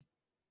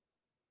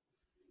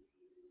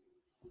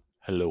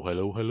Hello,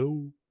 hello,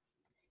 hello.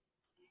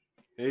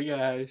 Hey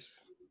guys.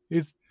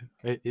 It's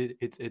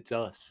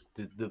us,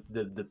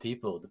 the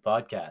people, the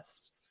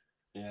podcast.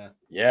 Yeah.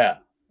 Yeah.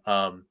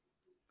 Um.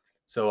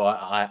 So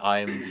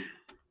I'm.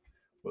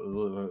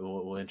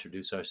 We'll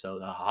introduce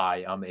ourselves.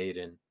 Hi, I'm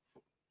Aiden.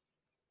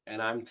 And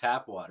I'm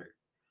Tapwater,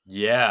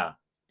 Yeah.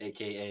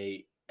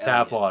 aka Tap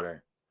Elliot.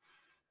 water.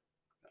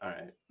 All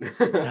right.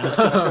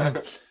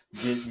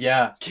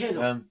 Yeah.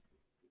 Candle.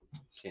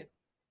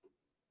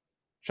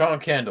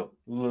 Sean Candle.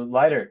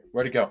 Lighter.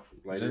 Where'd it go?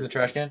 Is it in Lighter. the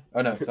trash can?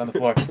 Oh no, it's on the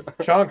floor.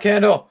 Sean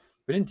Candle.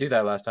 We didn't do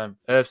that last time.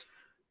 Oops.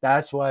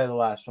 That's why the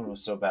last one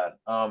was so bad.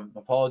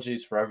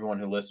 Apologies for everyone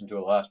who listened to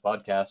the last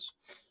podcast.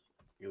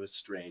 It was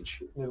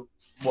strange. It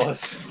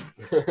was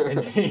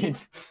indeed.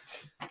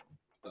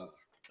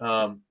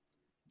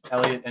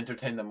 Elliot,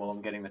 entertain them while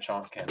I'm getting the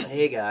Sean Candle.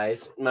 Hey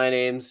guys, my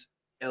name's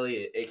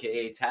Elliot,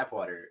 aka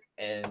Tapwater,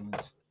 and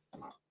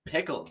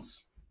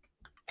pickles.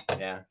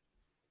 Yeah,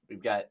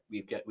 we've got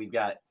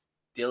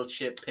dill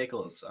chip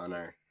pickles on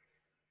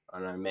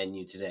our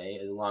menu today,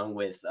 along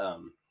with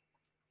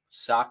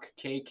sock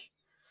cake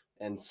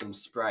and some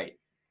Sprite,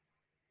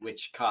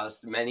 which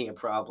caused many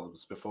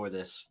problems before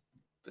this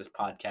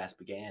podcast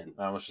began.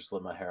 I almost just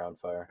lit my hair on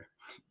fire.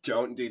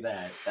 Don't do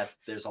that.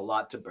 There's a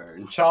lot to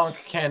burn. Chonk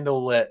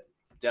candle lit.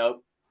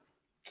 Dope.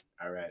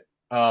 All right.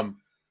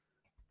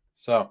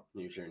 So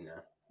Your turn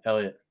now.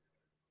 Elliot,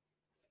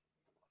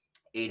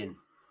 Aiden.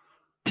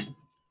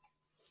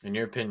 in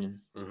your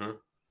opinion, Mm-hmm.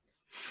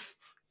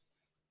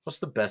 what's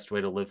the best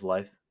way to live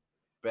life?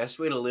 Best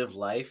way to live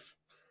life?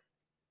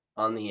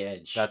 On the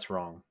edge. That's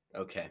wrong.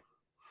 Okay.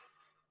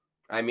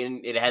 I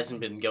mean, it hasn't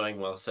been going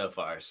well so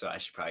far, so I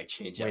should probably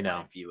change up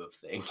my view of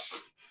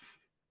things.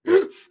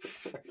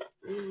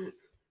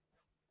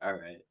 All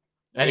right.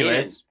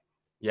 Anyways, Aiden,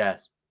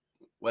 yes.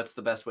 what's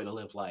the best way to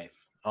live life?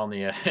 On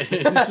the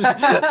edge.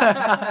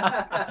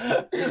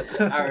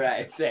 All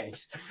right,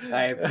 thanks.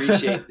 I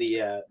appreciate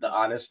the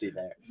honesty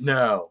there.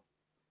 No.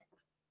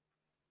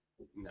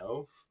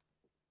 No?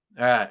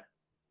 All right.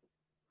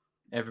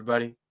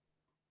 Everybody,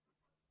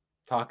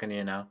 talking to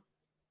you now.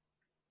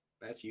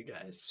 That's you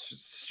guys.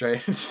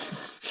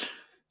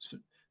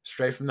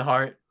 Straight from the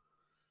heart.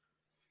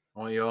 I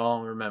want you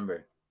all to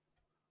remember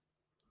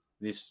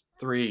these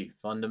 3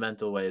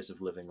 fundamental ways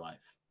of living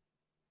life.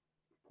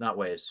 Not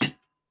ways.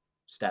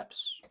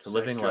 Steps to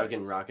living life. Drug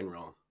and rock and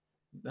roll.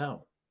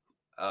 No.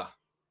 Ah.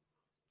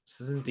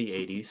 This isn't the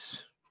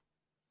 80s.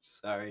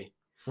 Sorry.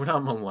 We're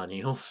not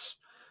millennials.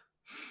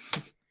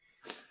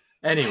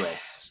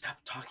 Anyways. Stop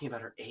talking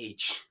about our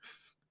age.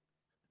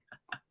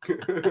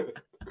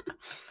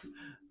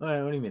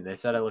 What do you mean? They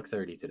said I look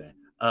 30 today.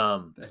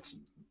 That's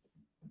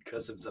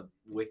because of the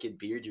wicked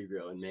beard you're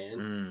growing,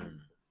 man.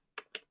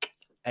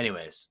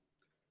 Anyways.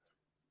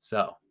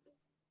 So,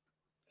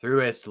 3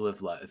 ways to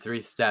live life.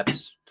 3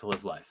 steps to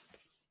live life.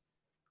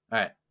 All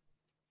right.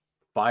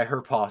 Buy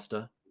her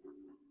pasta.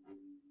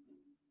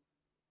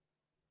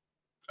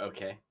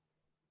 Okay.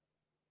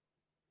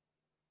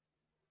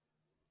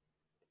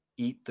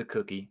 Eat the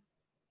cookie.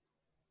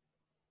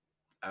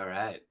 All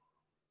right.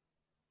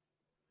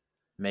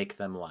 Make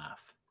them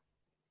laugh.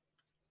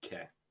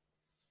 Okay.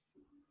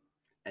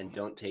 And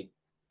don't take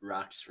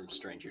rocks from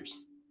strangers.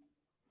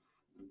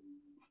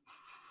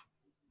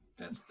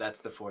 That's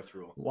the 4th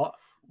rule. What?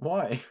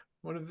 Why?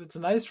 What if it's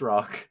a nice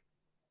rock?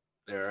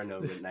 There are no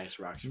good nice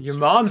rocks. Your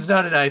mom's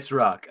not a nice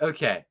rock.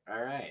 Okay.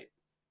 All right.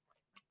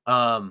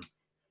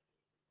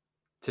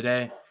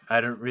 Today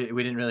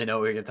we didn't really know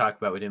what we were gonna talk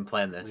about. We didn't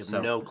plan this. We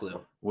have no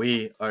clue.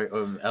 We are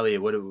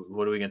Elliot. What are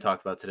we gonna talk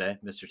about today,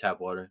 Mr.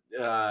 Tapwater?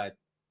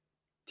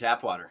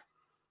 Tap water.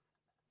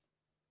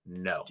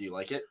 No. Do you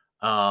like it?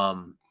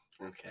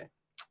 Okay.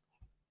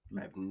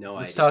 I have no idea.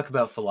 Let's talk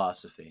about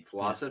philosophy.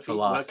 Philosophy? Yes,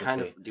 philosophy. What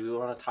kind of? Do we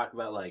want to talk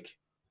about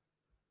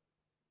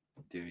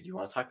Dude, you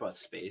want to talk about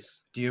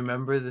space? Do you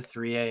remember the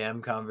 3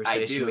 a.m.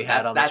 conversation we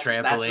had on the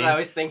trampoline? That's what I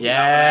was thinking about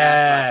when I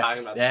asked about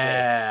talking about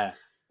space.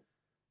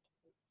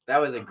 That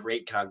was a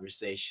great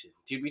conversation.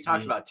 Dude, we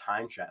talked about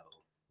time travel.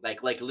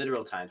 Like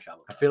literal time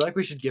travel. I feel like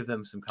we should give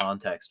them some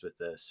context with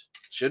this.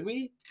 Should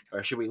we?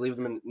 Or should we leave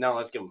them in? No,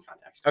 let's give them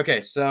context.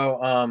 Okay,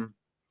 so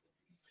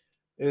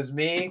it was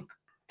me,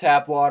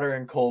 Tapwater,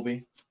 and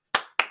Colby.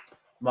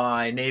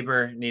 My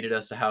neighbor needed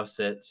us to house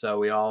sit, so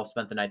we all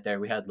spent the night there.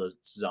 We had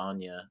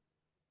lasagna.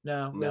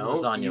 No,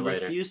 lasagna you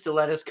later. refused to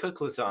let us cook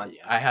lasagna.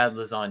 I had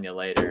lasagna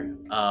later.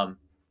 That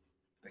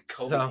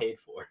Colby paid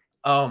for.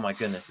 Oh my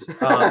goodness.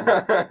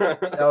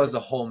 That was a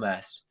whole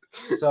mess.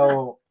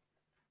 So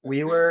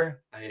we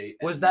were.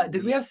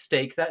 Did we have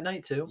steak that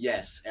night too?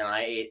 Yes, and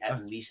I ate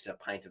at least a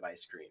pint of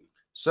ice cream.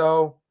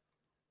 So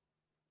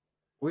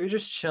we were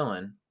just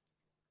chilling.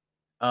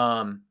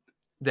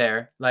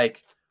 There,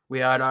 like we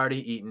had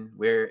already eaten.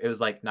 It was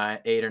like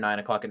 8 or 9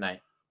 o'clock at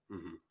night,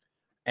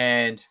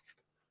 and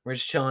we're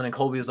just chilling. And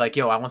Colby was like,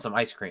 "Yo, I want some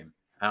ice cream."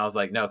 And I was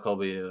like, "No,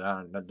 Colby,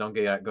 don't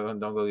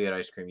go get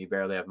ice cream. You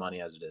barely have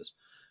money as it is."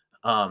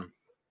 So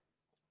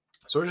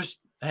we're just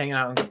hanging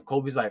out, and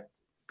Colby's like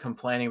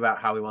complaining about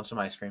how he wants some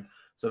ice cream.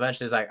 So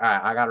eventually he's like, "All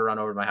right, I got to run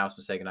over to my house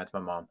and say goodnight to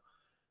my mom."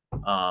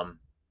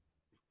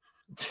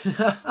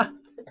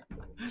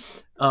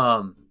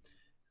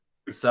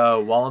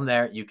 So while I'm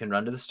there, you can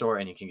run to the store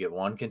and you can get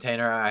 1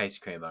 container of ice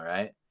cream. All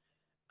right.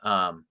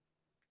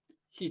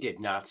 He did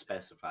not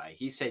specify.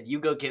 He said, "You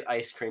go get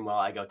ice cream while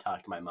I go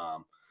talk to my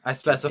mom." I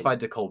specified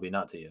to Colby,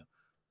 not to you.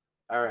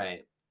 All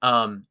right.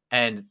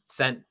 And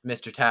sent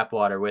Mr.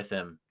 Tapwater with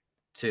him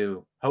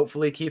to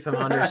hopefully keep him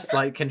under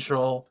slight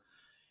control.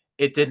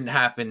 It didn't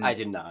happen. I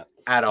did not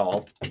at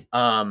all.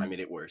 I made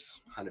it worse,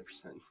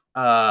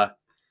 100%.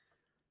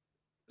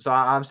 So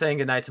I'm saying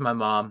goodnight to my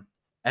mom,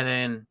 and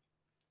then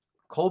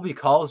Colby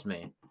calls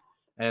me,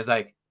 and is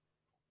like,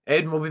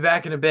 "Aiden, we'll be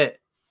back in a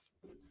bit.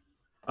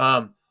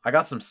 I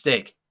got some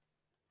steak."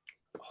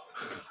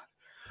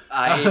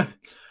 I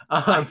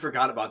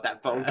forgot about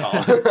that phone call.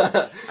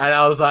 And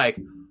I was like,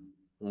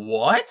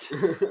 "What?"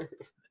 And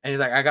he's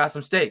like, "I got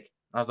some steak."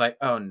 I was like,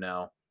 "Oh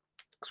no."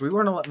 Because we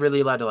weren't really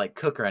allowed to like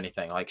cook or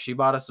anything. Like she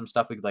bought us some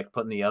stuff we could like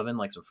put in the oven,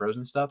 like some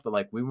frozen stuff, but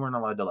like we weren't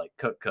allowed to like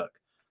cook.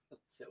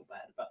 That's so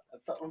bad about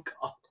that phone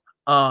call.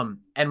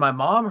 And my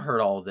mom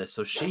heard all of this,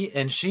 so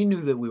she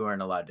knew that we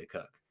weren't allowed to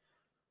cook.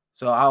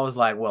 So I was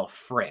like, well,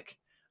 frick.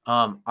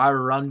 I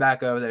run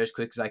back over there as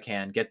quick as I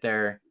can, get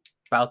there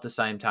about the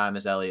same time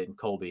as Elliot and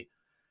Colby.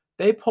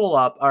 They pull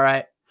up, all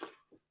right.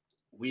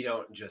 We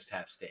don't just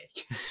have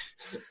steak.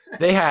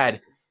 They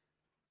had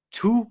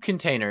 2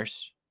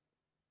 containers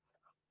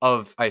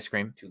of ice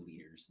cream. 2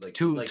 liters. Like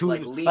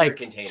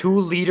 2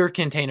 liter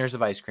containers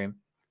of ice cream.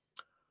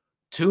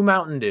 2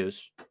 Mountain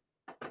Dews.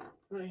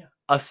 Oh, yeah.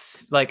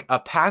 A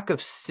pack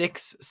of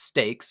 6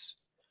 steaks.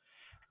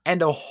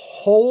 And a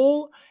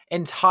whole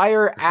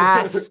entire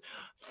ass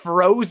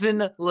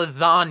frozen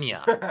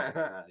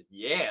lasagna.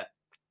 Yeah.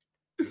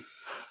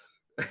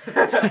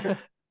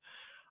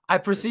 I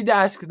proceed to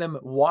ask them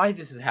why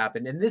this has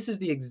happened. And this is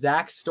the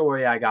exact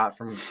story I got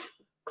from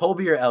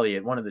Colby or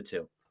Elliot, one of the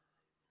two.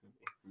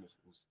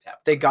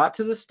 They got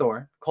to the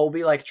store.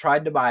 Colby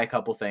tried to buy a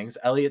couple things.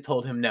 Elliot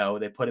told him no.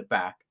 They put it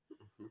back.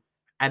 Mm-hmm.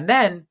 And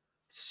then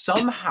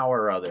somehow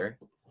or other,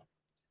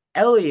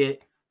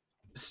 Elliot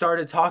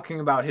started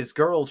talking about his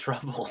girl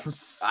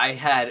troubles. I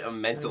had a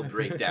mental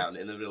breakdown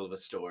in the middle of a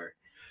store.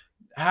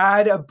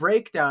 Had a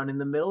breakdown in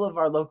the middle of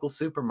our local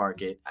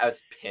supermarket. I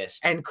was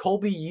pissed. And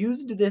Colby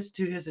used this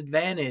to his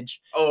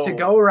advantage to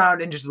go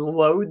around and just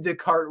load the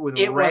cart with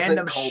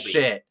random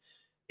shit.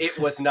 It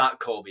was not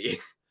Colby.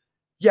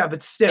 Yeah,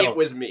 but still. It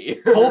was me.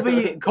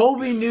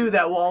 Colby knew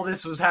that while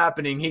this was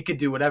happening, he could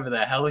do whatever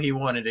the hell he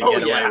wanted to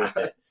get away with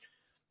it.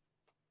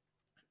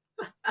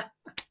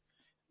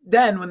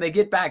 Then, when they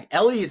get back,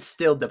 Elliot's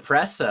still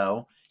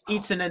depresso,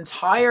 eats an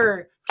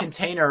entire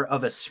container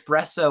of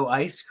espresso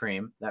ice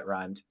cream. That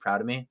rhymed. Proud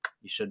of me?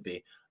 You should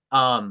be.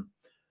 In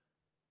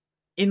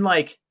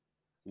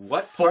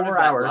what 4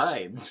 hours.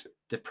 Rhymed?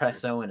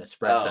 Depresso and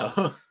espresso.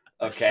 Oh,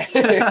 okay.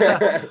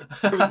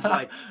 It was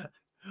like...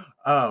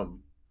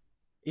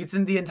 Eats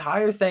in the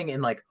entire thing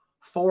in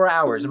 4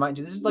 hours. And mind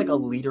you, this is a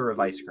liter of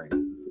ice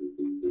cream.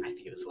 I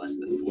think it was less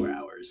than 4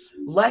 hours.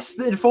 Less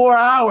than 4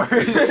 hours.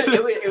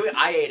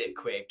 I ate it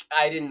quick.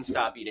 I didn't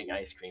stop eating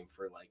ice cream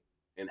for an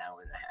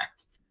hour and a half.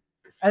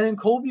 And then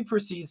Colby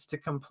proceeds to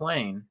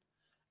complain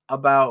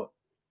about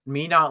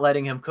me not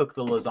letting him cook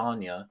the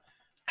lasagna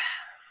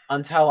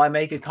until I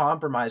make a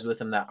compromise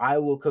with him that I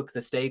will cook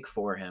the steak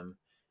for him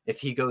if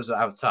he goes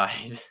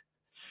outside.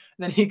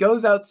 Then he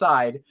goes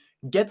outside,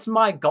 gets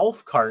my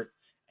golf cart,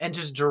 and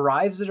just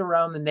drives it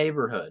around the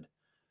neighborhood.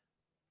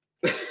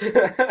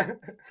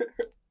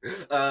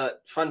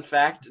 Fun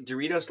fact,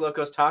 Doritos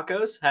Locos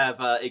Tacos have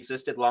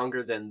existed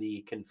longer than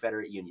the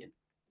Confederate Union.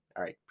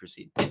 All right,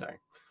 proceed. Sorry.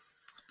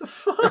 The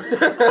fuck?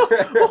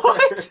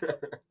 What?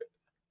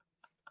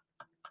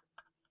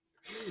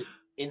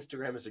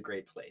 Instagram is a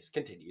great place.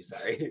 Continue,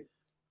 sorry.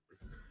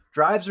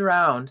 Drives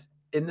around,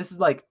 and this is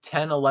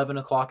 10, 11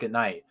 o'clock at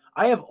night.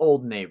 I have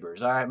old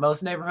neighbors, all right?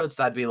 Most neighborhoods,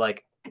 that'd be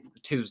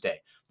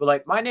Tuesday.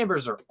 But my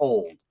neighbors are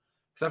old,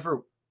 except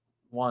for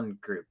one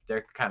group.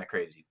 They're kind of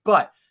crazy.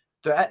 But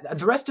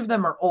the rest of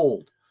them are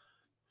old.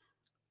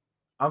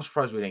 I'm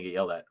surprised we didn't get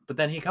yelled at. But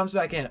then he comes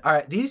back in. All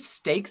right, these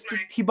steaks that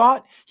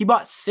he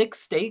bought 6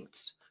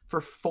 steaks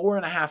for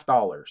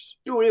 $4.50.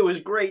 Dude, it was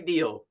a great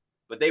deal.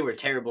 But they were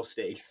terrible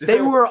steaks.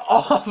 They were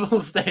awful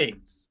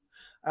steaks.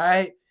 All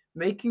right?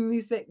 Making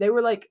these things, they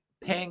were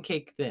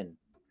pancake thin.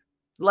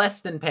 Less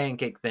than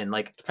pancake thin.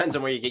 Depends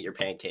on where you get your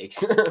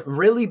pancakes.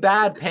 Really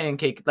bad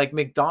pancake,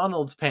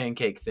 McDonald's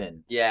pancake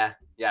thin. Yeah,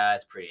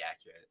 that's pretty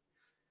accurate.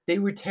 They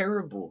were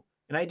terrible.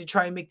 And I had to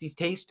try and make these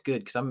taste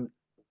good because I'm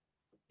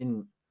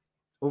an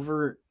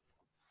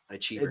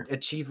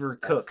achiever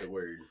cook. That's the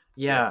word.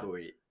 Yeah.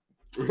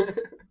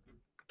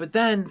 But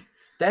then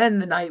the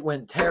night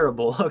went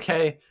terrible,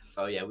 okay?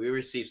 Oh yeah, we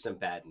received some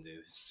bad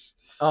news.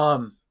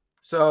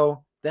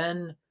 So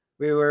then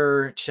we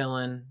were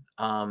chilling.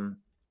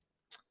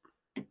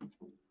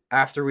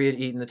 After we had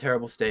eaten the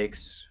terrible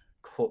steaks,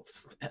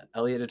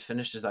 Elliot had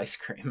finished his ice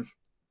cream.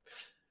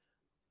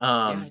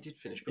 Yeah, I did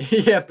finish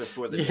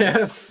before the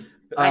news.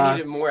 I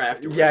needed more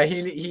afterwards. Yeah,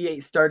 he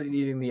started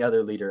eating the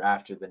other liter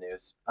after the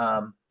news.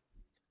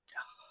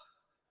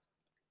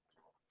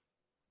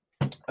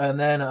 And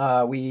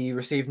then we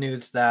received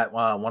news that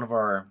one of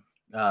our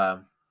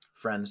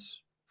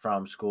friends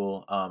from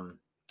school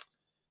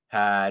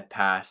had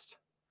passed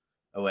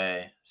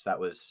away. So that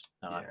was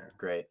not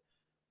great.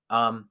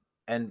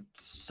 And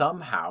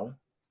somehow,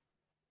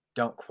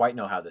 don't quite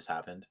know how this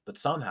happened, but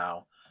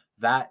somehow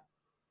that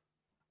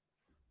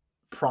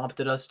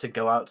prompted us to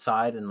go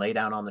outside and lay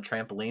down on the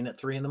trampoline at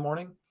 3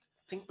 a.m.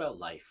 Think about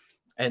life.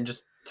 And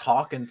just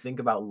talk and think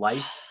about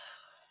life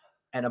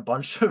and a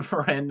bunch of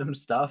random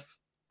stuff.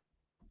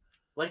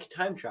 Like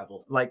time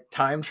travel. Like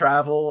time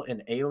travel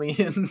and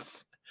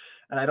aliens.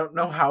 And I don't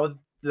know how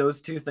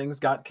those two things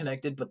got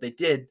connected, but they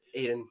did.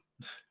 Aiden,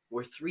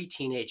 we're 3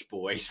 teenage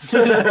boys.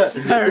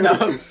 Fair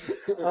enough.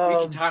 We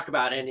can talk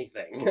about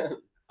anything.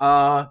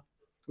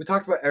 We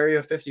talked about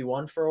Area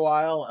 51 for a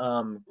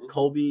while.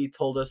 Colby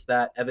told us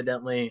that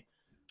evidently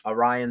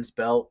Orion's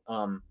belt,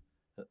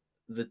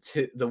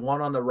 the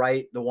one on the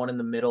right, the one in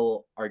the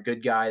middle are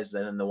good guys,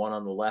 and then the one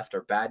on the left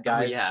are bad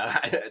guys. Oh,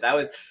 yeah, that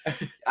was.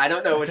 I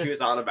don't know what he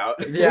was on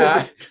about.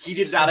 Yeah, he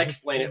did not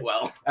explain it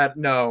well.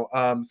 No.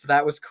 So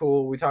that was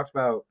cool. We talked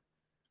about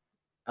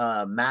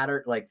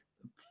matter, like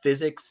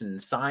physics and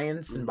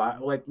science and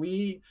like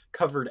we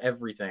covered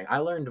everything. I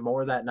learned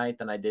more that night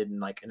than I did in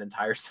like an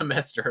entire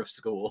semester of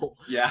school.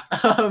 Yeah.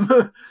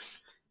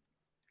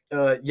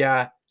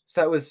 Yeah.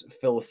 So that was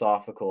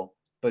philosophical.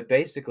 But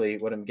basically,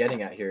 what I'm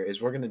getting at here is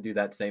we're going to do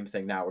that same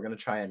thing now. We're going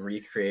to try and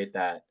recreate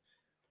that.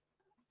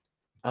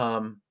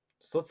 So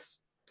let's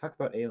talk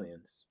about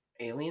aliens.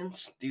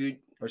 Aliens? Dude.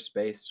 Or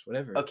space,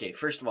 whatever. Okay,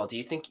 first of all, do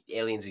you think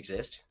aliens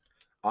exist?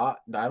 I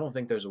don't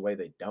think there's a way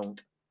they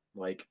don't.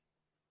 Like,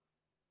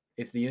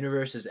 if the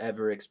universe is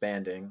ever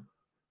expanding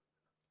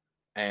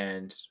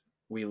and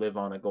we live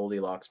on a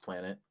Goldilocks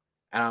planet,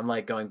 and I'm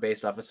like going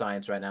based off of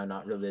science right now,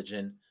 not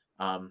religion.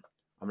 I'm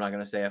not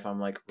going to say if I'm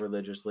like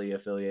religiously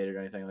affiliated or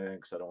anything like that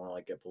because I don't want to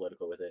like get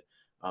political with it.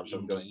 So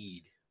I'm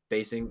going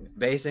basing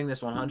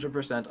this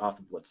 100% off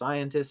of what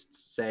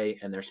scientists say,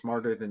 and they're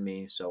smarter than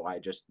me, so I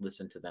just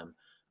listen to them.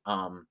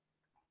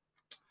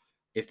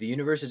 If the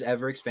universe is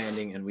ever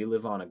expanding and we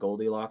live on a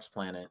Goldilocks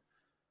planet,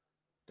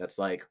 that's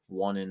like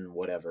one in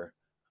whatever.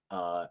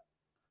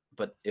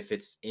 But if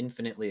it's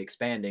infinitely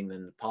expanding,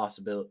 then the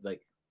possibility,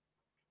 like,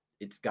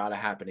 it's got to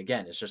happen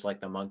again. It's just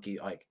like the monkey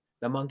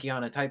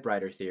on a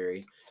typewriter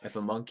theory. If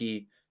a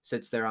monkey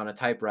sits there on a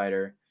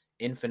typewriter,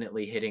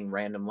 infinitely hitting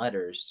random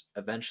letters,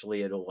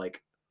 eventually it'll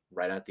like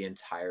write out the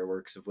entire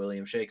works of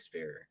William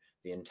Shakespeare,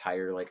 the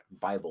entire like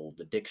Bible,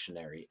 the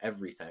dictionary,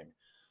 everything.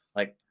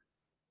 Like,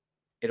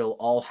 it'll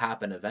all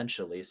happen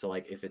eventually. So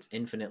like, if it's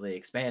infinitely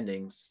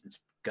expanding, it's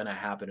gonna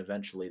happen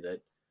eventually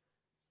that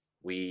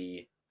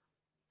we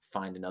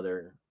find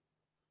another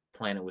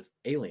planet with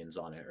aliens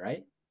on it,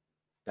 right?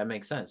 That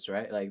makes sense,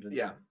 right? Like,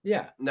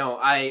 yeah. No,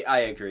 I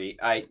agree.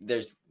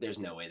 There's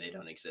no way they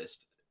don't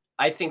exist.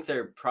 I think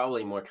they're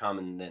probably more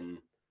common than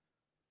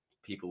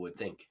people would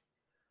think.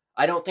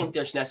 I don't think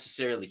there's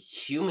necessarily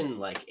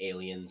human-like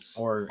aliens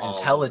or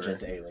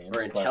intelligent aliens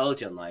or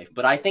intelligent life,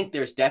 but I think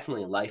there's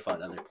definitely life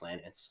on other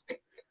planets.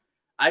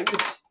 I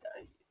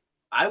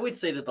would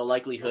say that the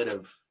likelihood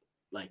of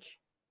like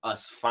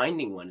us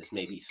finding one is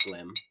maybe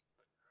slim.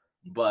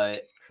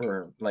 But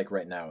for like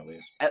right now, at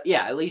least.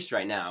 At least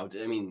right now.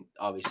 I mean,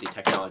 obviously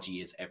technology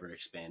is ever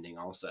expanding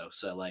also.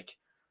 So like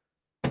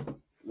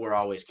we're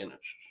always going to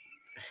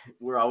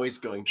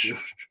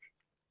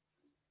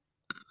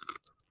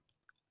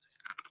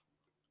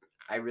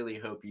I really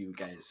hope you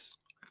guys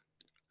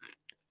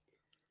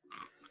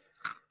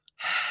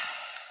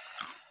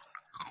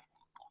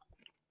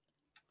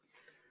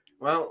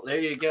Well, there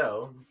you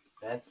go.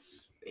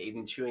 That's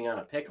Aiden chewing on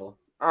a pickle.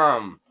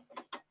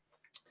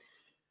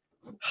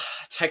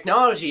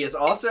 Technology is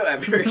also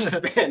ever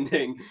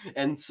expanding,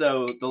 and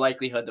so the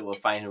likelihood that we'll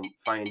find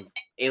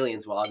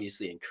aliens will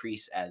obviously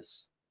increase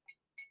as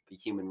the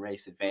human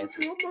race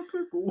advances.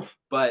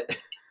 But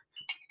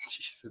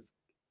Jesus,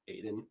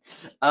 Aiden.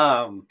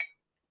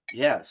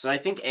 Yeah, so I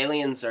think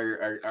aliens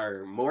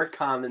are more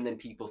common than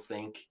people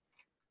think,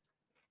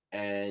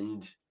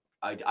 and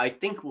I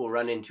think we'll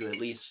run into at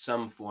least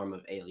some form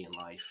of alien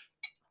life.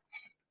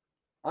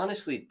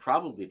 Honestly,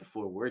 probably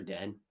before we're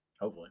dead.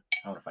 Hopefully.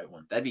 I want to fight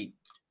one.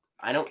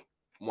 I don't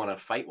want to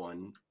fight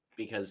one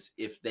because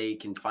if they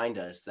can find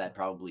us, that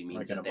probably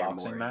means that they're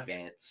more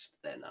advanced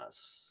than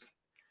us.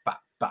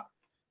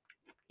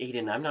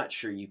 Aiden, I'm not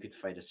sure you could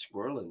fight a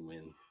squirrel and win.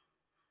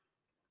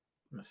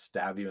 I'm going to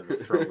stab you in the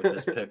throat with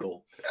this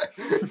pickle.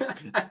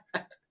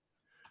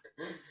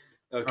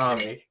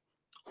 Okay.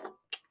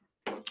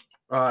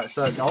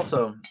 So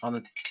also on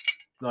the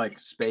like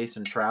space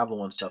and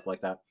travel and stuff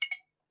like that.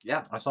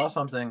 Yeah. I saw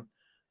something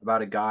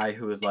about a guy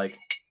who was like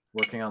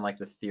working on like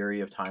the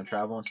theory of time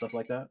travel and stuff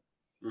like that.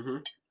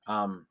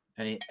 Mm-hmm.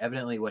 And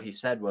evidently what he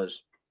said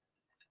was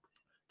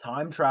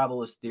time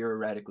travel is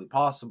theoretically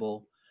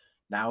possible.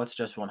 Now it's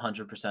just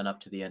 100%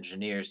 up to the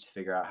engineers to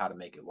figure out how to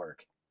make it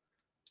work.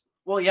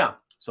 Well, yeah.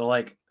 So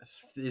like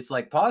it's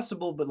like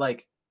possible, but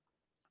like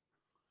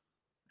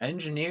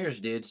engineers,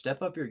 dude,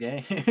 step up your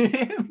game.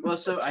 Well,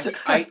 so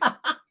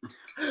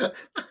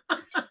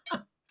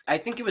I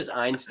think it was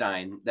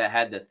Einstein that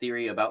had the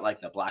theory about like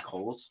the black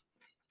holes.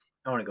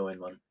 I want to go in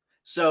one.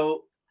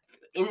 So,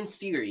 in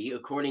theory,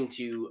 according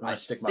to I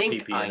stick my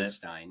pee-pee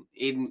Einstein,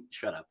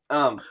 shut up.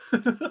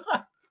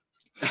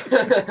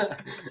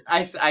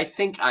 I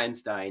think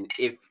Einstein,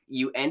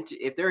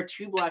 if there are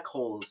two black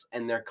holes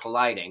and they're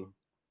colliding,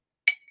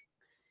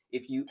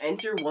 if you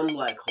enter one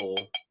black hole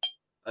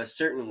a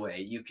certain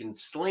way, you can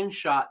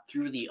slingshot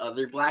through the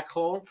other black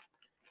hole,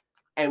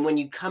 and when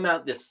you come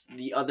out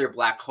the other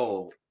black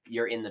hole,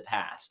 you're in the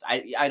past.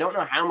 I don't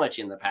know how much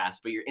in the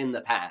past, but you're in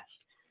the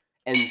past.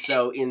 And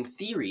so in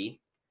theory,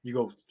 you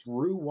go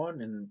through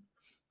one, and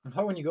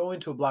how when you go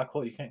into a black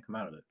hole, you can't come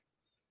out of it.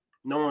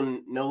 No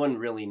one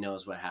really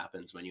knows what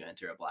happens when you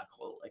enter a black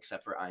hole,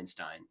 except for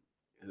Einstein,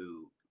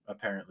 who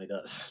apparently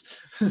does.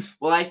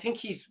 Well, I think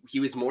he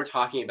was more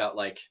talking about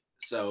like,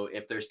 so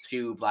if there's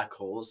two black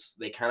holes,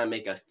 they kind of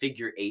make a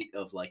figure 8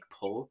 of like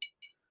pull.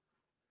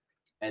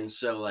 And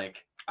so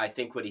like, I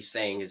think what he's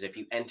saying is if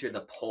you enter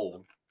the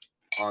pole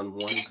on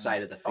one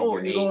side of the figure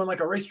and you go on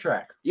like a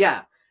racetrack.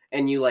 Yeah,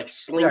 and you like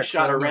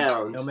slingshot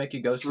around. It'll make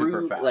you go through,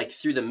 super fast, like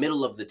through the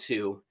middle of the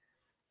two.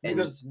 And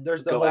because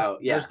there's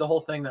the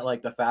whole thing that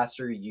like the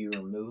faster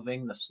you're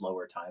moving, the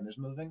slower time is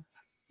moving.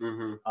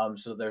 Mm-hmm.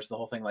 So there's the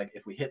whole thing like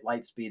if we hit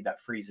light speed,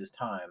 that freezes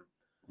time.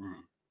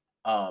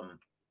 Mm-hmm.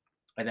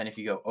 And then if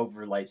you go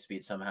over light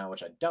speed somehow,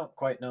 which I don't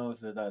quite know if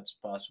that's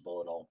possible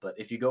at all, but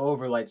if you go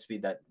over light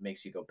speed, that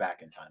makes you go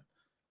back in time.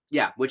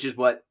 Yeah, which is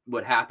what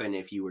would happen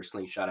if you were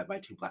slingshotted by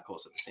two black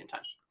holes at the same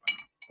time.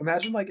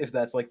 Imagine like if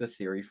that's like the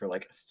theory for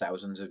like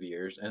thousands of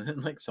years, and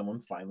then like someone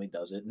finally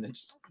does it, and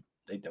it's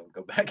they don't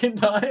go back in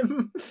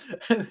time.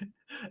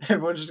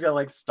 Everyone's just gotta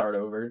like start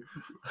over.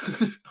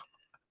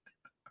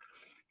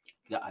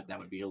 That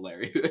would be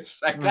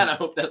hilarious. I kind of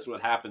hope that's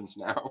what happens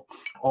now.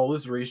 All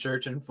this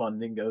research and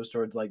funding goes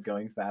towards like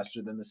going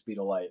faster than the speed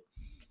of light.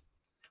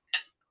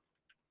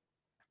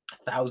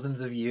 Thousands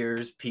of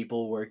years,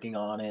 people working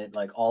on it,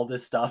 like all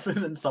this stuff,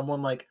 and then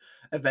someone like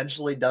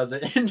eventually does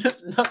it, and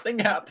just nothing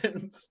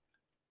happens.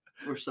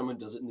 Or someone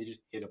does it and they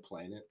just hit a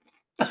planet.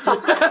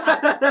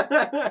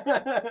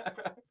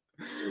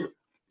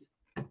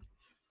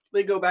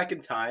 They go back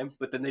in time,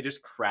 but then they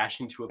just crash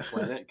into a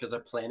planet because a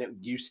planet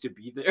used to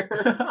be there.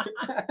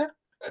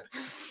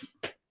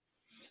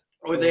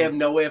 Or they have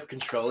no way of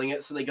controlling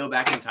it, so they go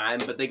back in time,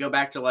 but they go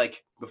back to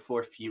like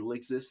before fuel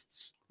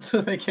exists.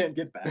 So they can't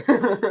get back.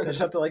 They just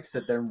have to like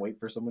sit there and wait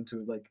for someone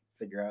to like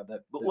figure out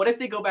that. But what if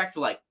they go back to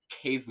like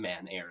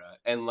caveman era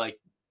and like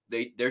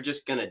they're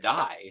just gonna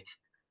die?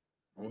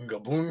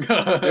 Oonga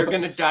boonga. They're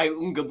gonna die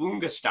Oonga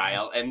boonga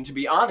style, and to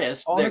be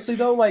honest, honestly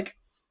though, like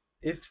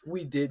if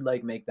we did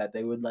like make that,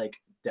 they would like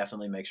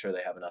definitely make sure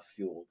they have enough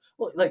fuel.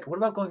 Well, like what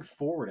about going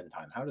forward in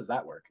time? How does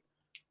that work?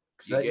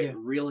 You get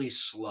really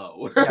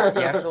slow. Yeah,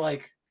 you have to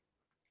like.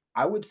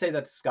 I would say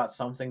that's got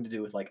something to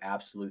do with like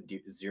absolute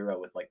zero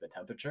with like the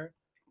temperature.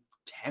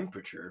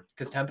 Temperature,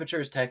 because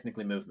temperature is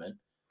technically movement.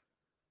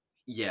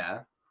 Yeah.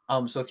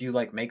 So if you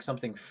like make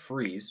something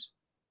freeze,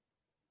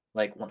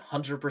 like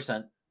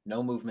 100%,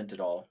 no movement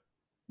at all,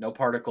 no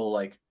particle,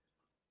 like.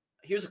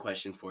 Here's a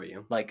question for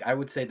you. Like I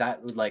would say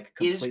that would like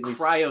completely. Is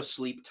cryo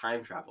sleep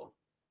time travel?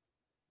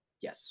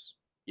 Yes.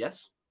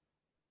 Yes.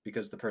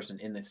 Because the person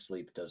in the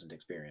sleep doesn't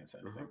experience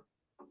anything.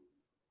 Mm-hmm.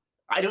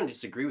 I don't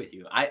disagree with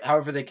you.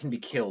 However, they can be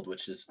killed,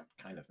 which is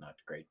kind of not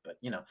great, but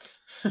you know.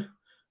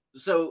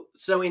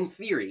 So in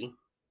theory,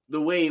 the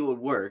way it would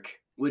work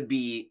would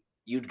be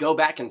you'd go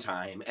back in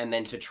time, and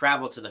then to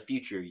travel to the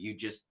future, you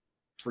just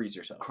freeze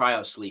yourself,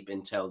 cryo sleep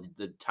until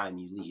the time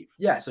you leave.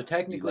 Yeah, so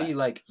technically,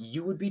 like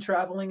you would be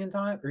traveling in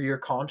time, or your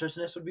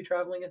consciousness would be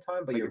traveling in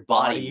time, but your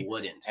body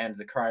wouldn't, and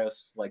the cryo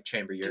like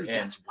chamber you're in.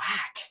 That's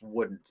whack.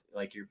 Wouldn't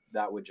like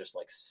that would just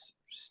like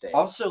stay.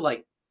 Also,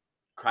 like.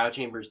 Cryo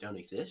chambers don't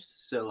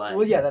exist, so like.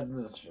 Well, yeah,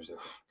 that's true.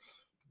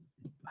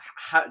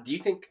 How do you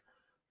think?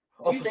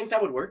 Do you think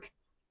that would work?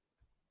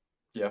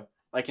 Yeah.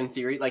 Like in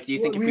theory, like do you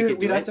think if we could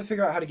do we'd have to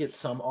figure out how to get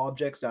some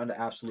objects down to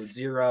absolute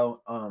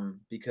zero,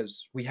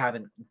 because we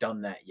haven't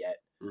done that yet.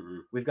 Mm-hmm.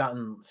 We've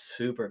gotten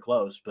super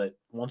close, but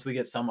once we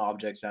get some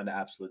objects down to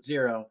absolute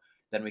zero,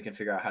 then we can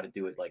figure out how to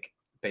do it like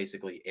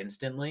basically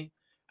instantly.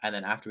 And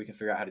then after we can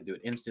figure out how to do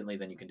it instantly,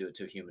 then you can do it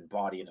to a human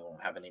body, and it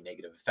won't have any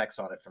negative effects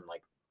on it from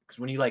like. Because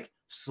when you like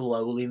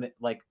slowly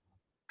like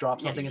drop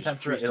something in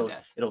temperature,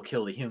 it'll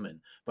kill the human.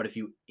 But if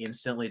you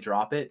instantly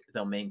drop it,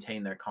 they'll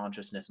maintain their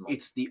consciousness. And, like,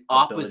 it's the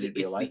opposite.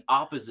 It's the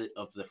opposite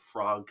of the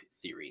frog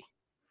theory.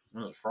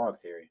 The frog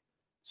theory.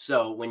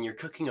 So when you're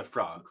cooking a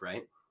frog,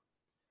 right?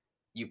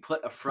 You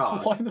put a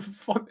frog. Why the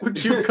fuck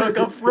would you cook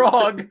a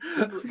frog?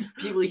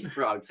 People eat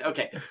frogs.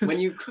 Okay, when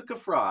you cook a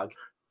frog,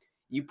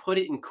 you put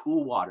it in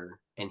cool water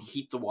and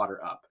heat the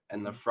water up,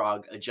 and the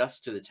frog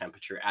adjusts to the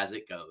temperature as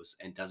it goes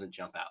and doesn't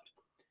jump out.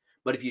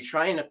 But if you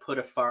try and put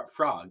a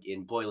frog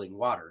in boiling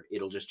water,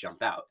 it'll just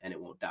jump out and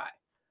it won't die.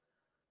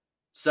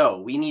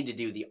 So we need to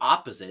do the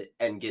opposite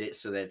and get it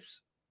so that it's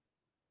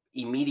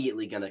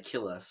immediately going to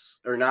kill us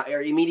or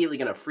immediately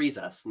going to freeze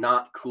us,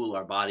 not cool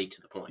our body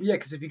to the point. Yeah,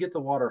 because if you get the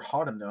water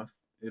hot enough,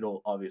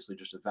 it'll obviously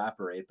just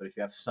evaporate. But if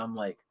you have some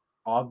like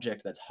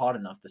object that's hot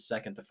enough, the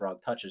second the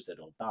frog touches it,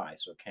 it'll die,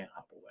 so it can't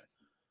hop away.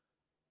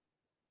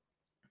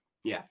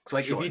 Yeah. It's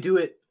like, if you do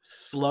it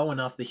slow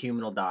enough, the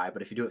human will die,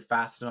 but if you do it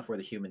fast enough where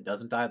the human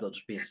doesn't die, they'll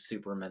just be in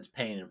super immense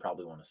pain and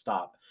probably want to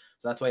stop.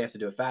 So that's why you have to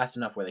do it fast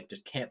enough where they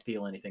just can't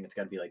feel anything. It's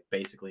got to be like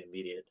basically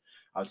immediate.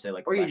 I would say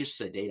like, or you just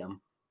sedate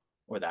them.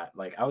 Or that,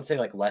 like, I would say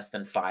like less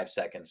than 5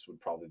 seconds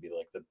would probably be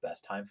like the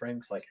best time frame.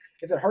 Because like,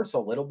 if it hurts a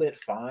little bit,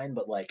 fine,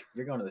 but like,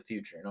 you're going to the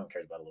future. No one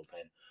cares about a little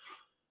pain.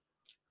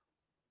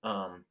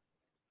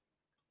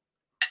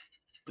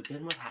 But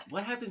then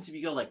what happens if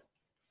you go like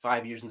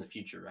 5 years in the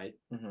future, right?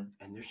 Mm-hmm.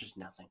 And there's just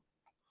nothing.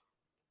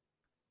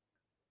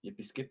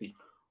 Yippee skippy.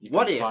 You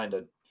What can if find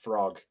a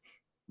frog?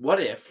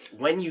 What if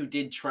when you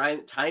did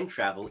time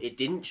travel, it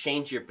didn't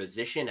change your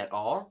position at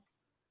all?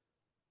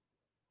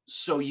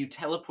 So you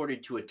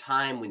teleported to a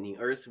time when the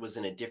Earth was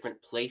in a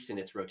different place in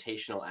its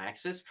rotational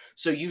axis.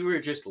 So you were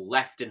just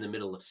left in the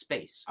middle of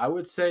space. I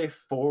would say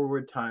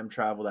forward time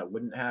travel, that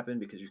wouldn't happen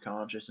because your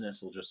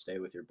consciousness will just stay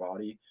with your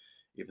body,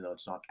 even though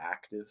it's not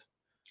active.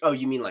 Oh,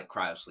 you mean like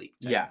cryosleep?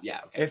 Yeah.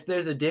 Yeah. Okay. If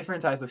there's a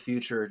different type of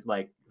future,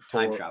 like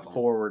Time travel.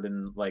 forward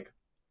and like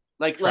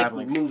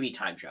movie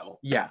time travel.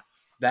 Yeah,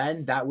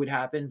 then that would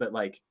happen. But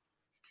like,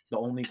 the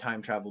only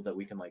time travel that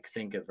we can like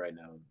think of right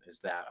now is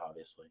that,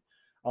 obviously,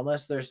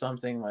 unless there's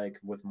something like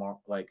with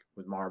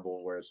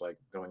Marvel, where it's like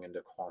going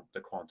into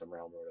the quantum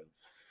realm or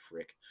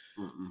frick,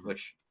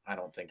 which I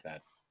don't think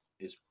that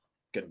is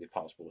going to be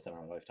possible within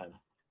our lifetime.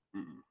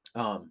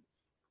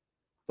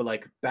 But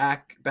like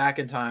back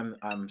in time,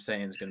 I'm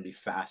saying it's going to be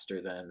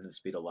faster than the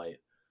speed of light.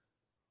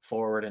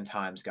 Forward in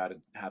time's got to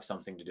have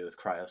something to do with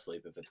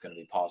cryosleep if it's going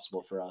to be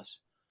possible for us.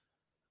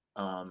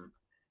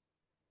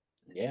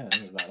 Yeah,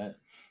 that's about it.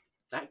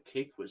 That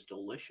cake was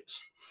delicious.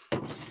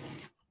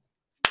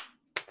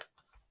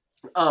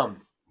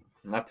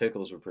 My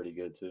pickles were pretty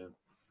good too.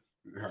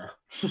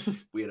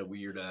 We had a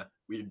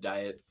weird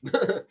diet.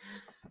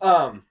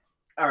 All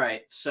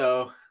right,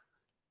 so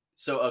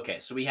okay,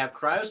 so we have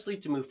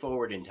cryosleep to move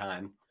forward in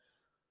time,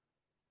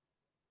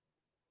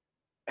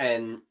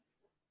 and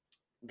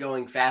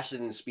going faster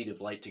than the speed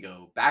of light to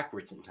go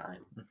backwards in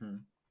time. Mm-hmm.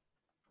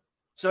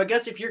 So I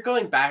guess if you're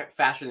going back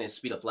faster than the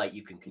speed of light,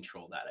 you can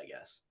control that, I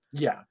guess.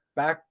 Yeah,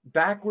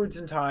 backwards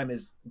in time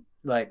is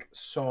like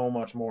so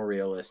much more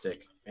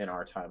realistic in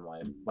our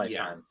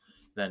lifetime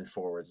than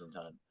forwards in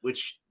time.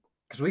 Which,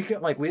 because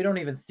we don't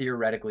even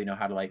theoretically know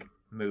how to like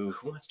move.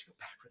 Who wants to go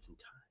backwards in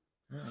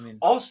time? I mean,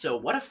 also,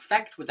 what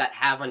effect would that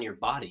have on your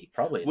body?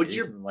 Probably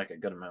like a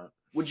good amount.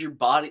 Would your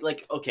body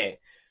okay?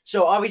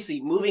 So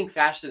obviously, moving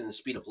faster than the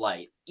speed of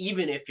light,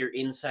 even if you're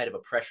inside of a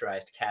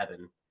pressurized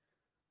cabin,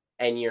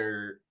 and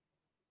you're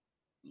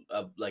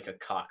like a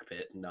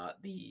cockpit,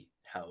 not the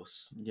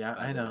house. Yeah,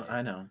 I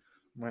know.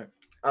 What?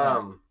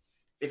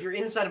 If you're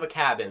inside of a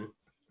cabin,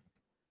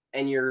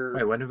 and you're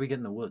wait, when did we get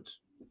in the woods?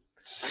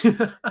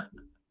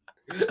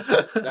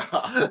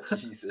 Oh,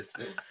 Jesus.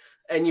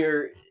 And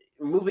you're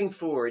moving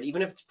forward,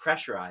 even if it's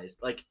pressurized,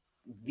 like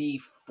the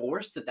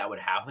force that would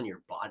have on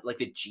your body, like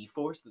the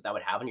G-force that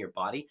would have on your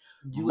body,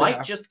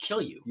 might just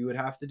kill you. You would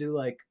have to do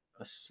like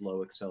a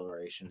slow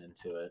acceleration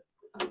into it,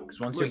 because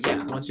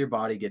once your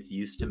body gets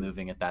used to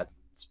moving at that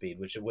speed,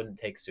 which it wouldn't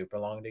take super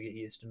long to get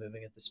used to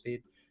moving at the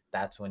speed,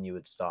 that's when you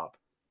would stop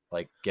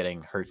like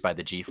getting hurt by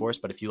the G-force.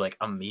 But if you like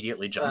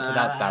immediately jump to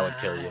that would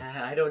kill you.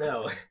 I don't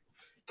know,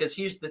 because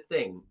here's the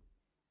thing: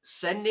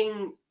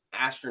 sending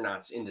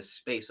astronauts into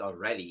space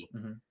already,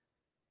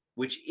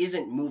 which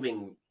isn't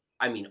moving.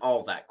 I mean,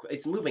 all that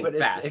it's moving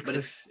fast, but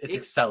it's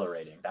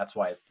accelerating. That's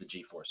why the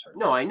G-force hurts.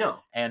 No, I know,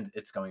 and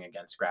it's going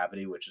against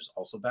gravity, which is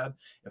also bad.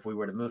 If we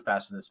were to move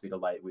faster than the speed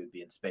of light, we would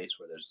be in space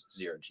where there's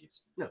 0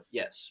 G's. No,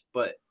 yes,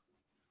 but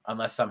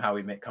unless somehow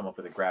we come up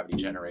with a gravity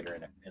generator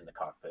in the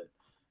cockpit.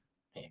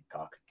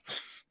 Hancock.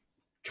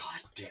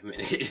 God damn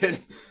it,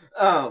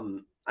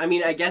 Aiden. I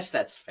mean, I guess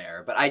that's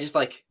fair, but I just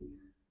I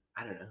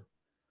don't know.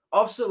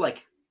 Also,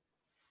 like,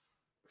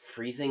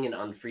 freezing and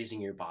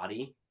unfreezing your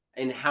body,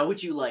 and how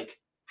would you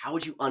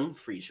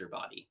unfreeze your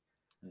body?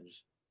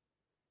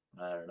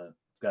 I don't know.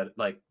 It's got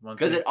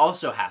because it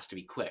also has to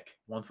be quick.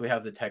 Once we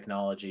have the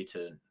technology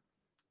to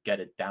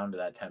get it down to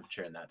that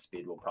temperature and that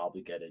speed, we'll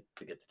probably get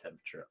the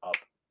temperature up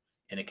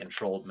in a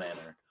controlled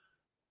manner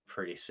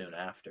pretty soon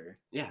after.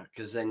 Yeah,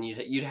 because then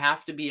you'd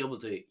have to be able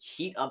to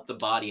heat up the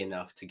body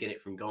enough to get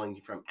it from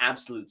going from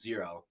absolute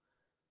 0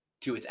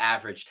 to its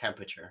average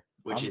temperature,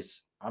 which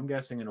I'm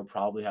guessing it'll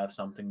probably have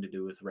something to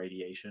do with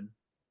radiation,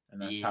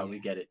 and that's how we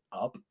get it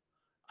up.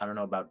 I don't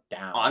know about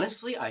down.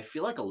 Honestly, I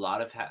feel like a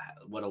lot of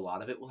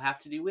it will have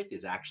to do with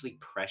is actually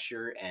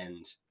pressure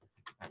and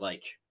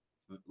like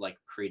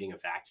creating a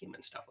vacuum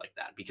and stuff like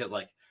that, because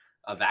like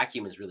a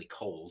vacuum is really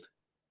cold,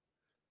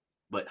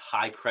 but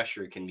high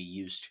pressure can be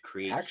used to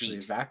create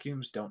heat.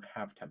 Vacuums don't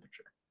have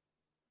temperature.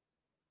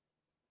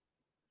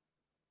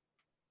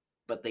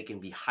 But they can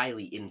be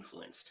highly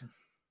influenced.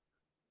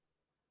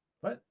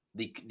 What?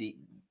 The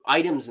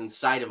items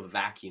inside of a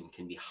vacuum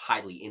can be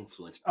highly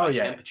influenced by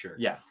temperature.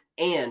 Yeah.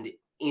 And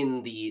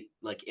in the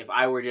like if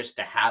I were just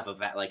to have a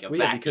vacuum,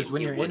 because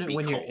when it you're would be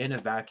in a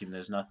cold. vacuum,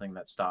 there's nothing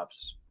that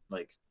stops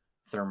like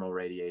thermal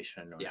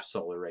radiation or Yeah.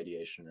 solar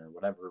radiation or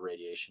whatever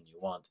radiation you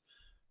want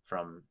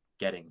from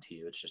getting to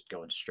you. It's just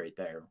going straight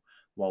there.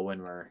 While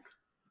when we're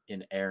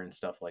in air and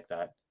stuff like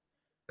that,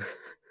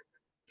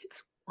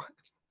 It's what?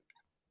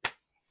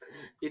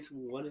 It's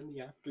 1 in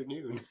the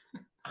afternoon.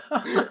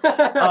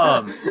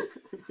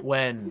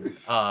 when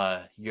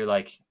you're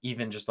like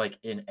even just like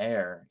in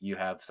air, you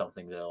have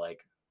something to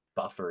like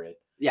buffer it.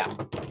 Yeah.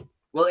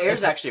 Well, air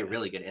is It's- actually a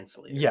really good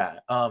insulator. Yeah.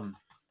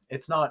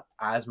 It's not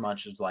as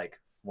much as like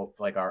what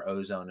like our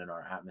ozone and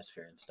our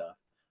atmosphere and stuff,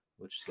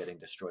 which is getting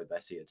destroyed by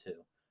CO2.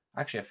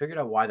 Actually, I figured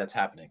out why that's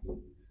happening.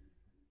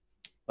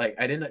 Like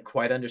I didn't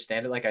quite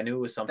understand it. Like I knew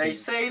it was something. They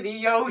say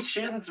the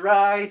ocean's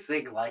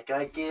rising like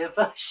I give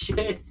a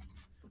shit.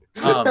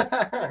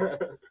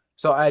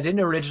 So I didn't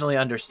originally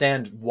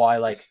understand why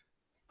like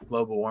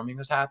global warming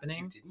was You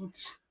happening, didn't?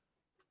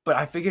 but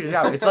I figured it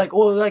out. It's like,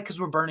 well, like because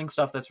we're burning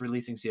stuff that's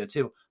releasing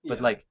CO2. But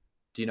Yeah. like,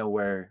 do you know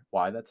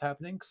why that's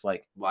happening? Because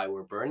like Why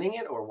we're burning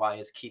it, or why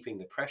it's keeping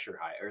the pressure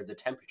higher or the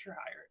temperature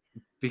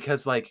higher?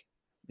 because like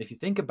if you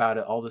think about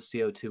it, all the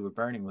CO2 we're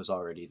burning was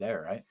already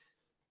there, right?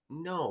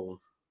 No,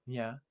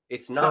 Yeah.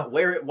 it's not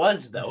where it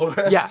was though.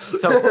 Yeah.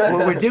 So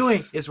what we're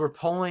doing is we're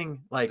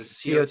pulling like The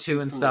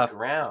CO2 and from stuff the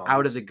ground.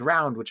 out of the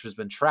ground, which has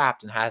been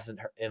trapped and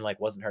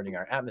wasn't hurting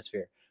our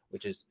atmosphere,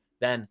 which is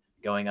then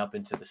going up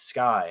into the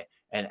sky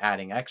and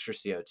adding extra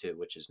CO2,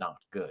 which is not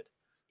good.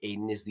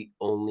 Aiden is the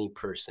only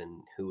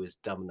person who is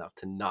dumb enough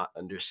to not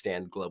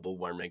understand global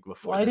warming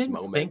before Well, this I didn't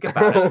moment. think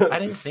about it. I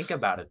didn't think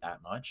about it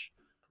that much.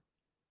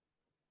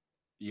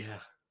 Yeah,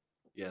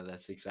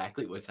 that's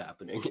exactly what's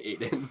happening,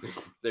 Aiden.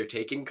 They're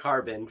taking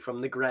carbon from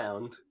the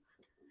ground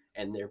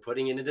and they're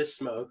putting it into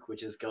smoke,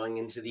 which is going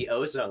into the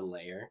ozone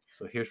layer.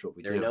 So here's what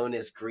we They're do. known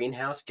as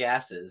greenhouse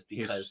gases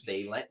because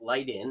they let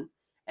light in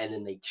and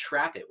then they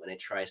trap it when it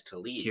tries to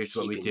leave. Here's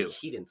what we keeping do. the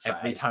heat inside.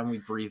 Every time we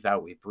breathe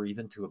out, we breathe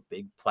into a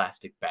big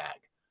plastic bag.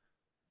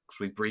 Because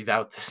we breathe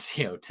out the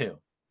CO2.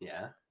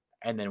 Yeah.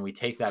 And then we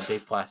take that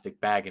big plastic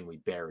bag and we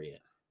bury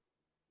it.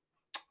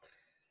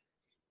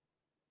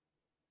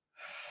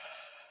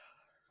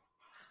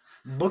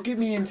 Look at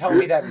me and tell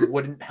me that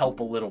wouldn't help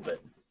a little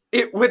bit.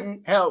 It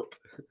wouldn't help.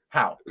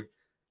 How?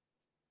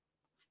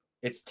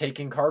 It's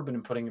taking carbon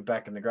and putting it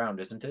back in the ground,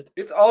 isn't it?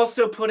 It's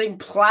also putting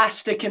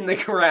plastic in the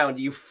ground,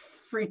 you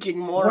freaking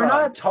moron. We're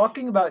not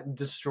talking about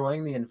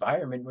destroying the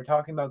environment. We're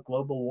talking about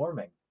global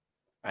warming.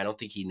 I don't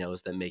think he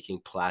knows that making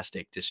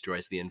plastic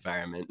destroys the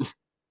environment.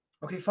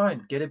 Okay,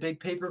 fine. Get a big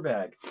paper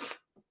bag.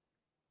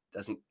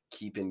 Doesn't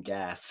keep in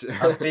gas.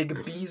 A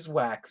big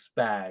beeswax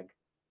bag.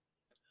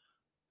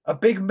 A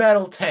big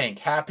metal tank.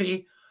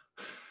 Happy?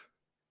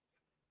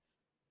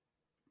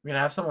 We're going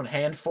to have someone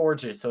hand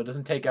forge it so it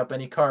doesn't take up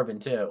any carbon,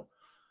 too.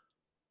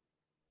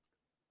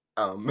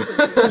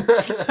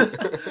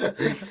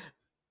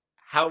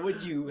 How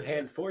would you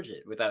hand forge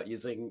it without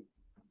using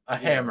a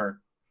hammer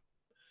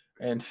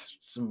and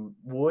some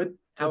wood?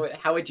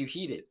 How would you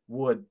heat it?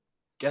 Wood.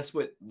 Guess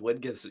what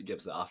wood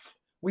gives off?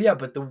 Well, yeah,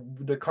 but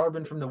the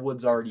carbon from the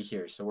wood's already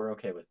here, so we're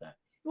okay with that.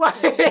 What?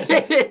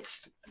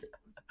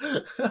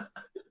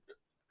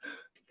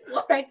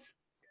 What?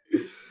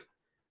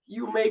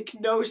 You make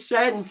no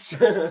sense.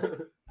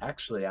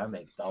 Actually, I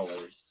make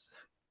dollars.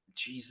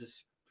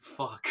 Jesus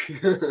fuck.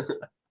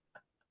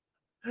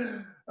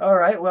 All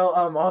right. Well,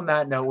 on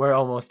that note, we're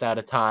almost out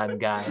of time,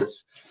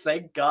 guys.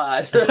 Thank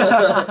God.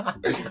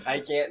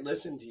 I can't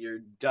listen to your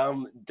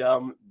dumb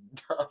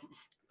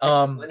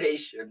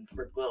explanation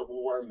for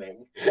global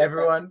warming.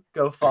 Everyone,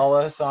 go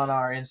follow us on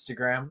our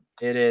Instagram.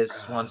 It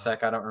is one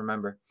sec, I don't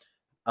remember.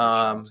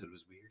 Childhood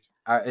was weird.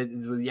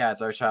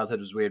 It's our childhood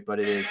was weird, but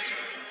it is.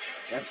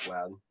 That's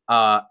loud.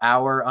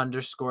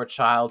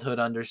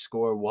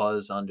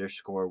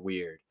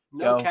 our_childhood_was_weird.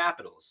 No Go.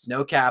 capitals.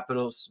 No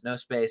capitals, no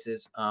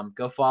spaces.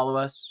 Go follow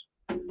us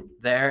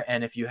there,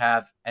 and if you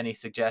have any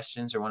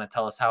suggestions or want to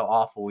tell us how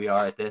awful we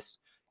are at this,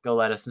 go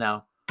let us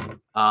know.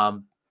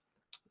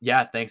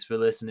 Yeah, thanks for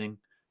listening.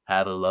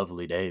 Have a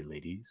lovely day,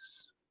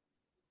 ladies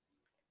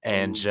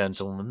and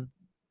gentlemen.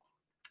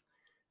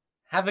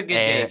 Have a good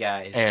day,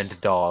 guys. And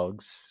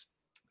dogs.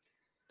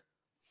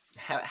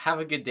 Have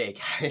a good day,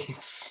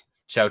 guys.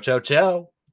 Ciao, ciao, ciao.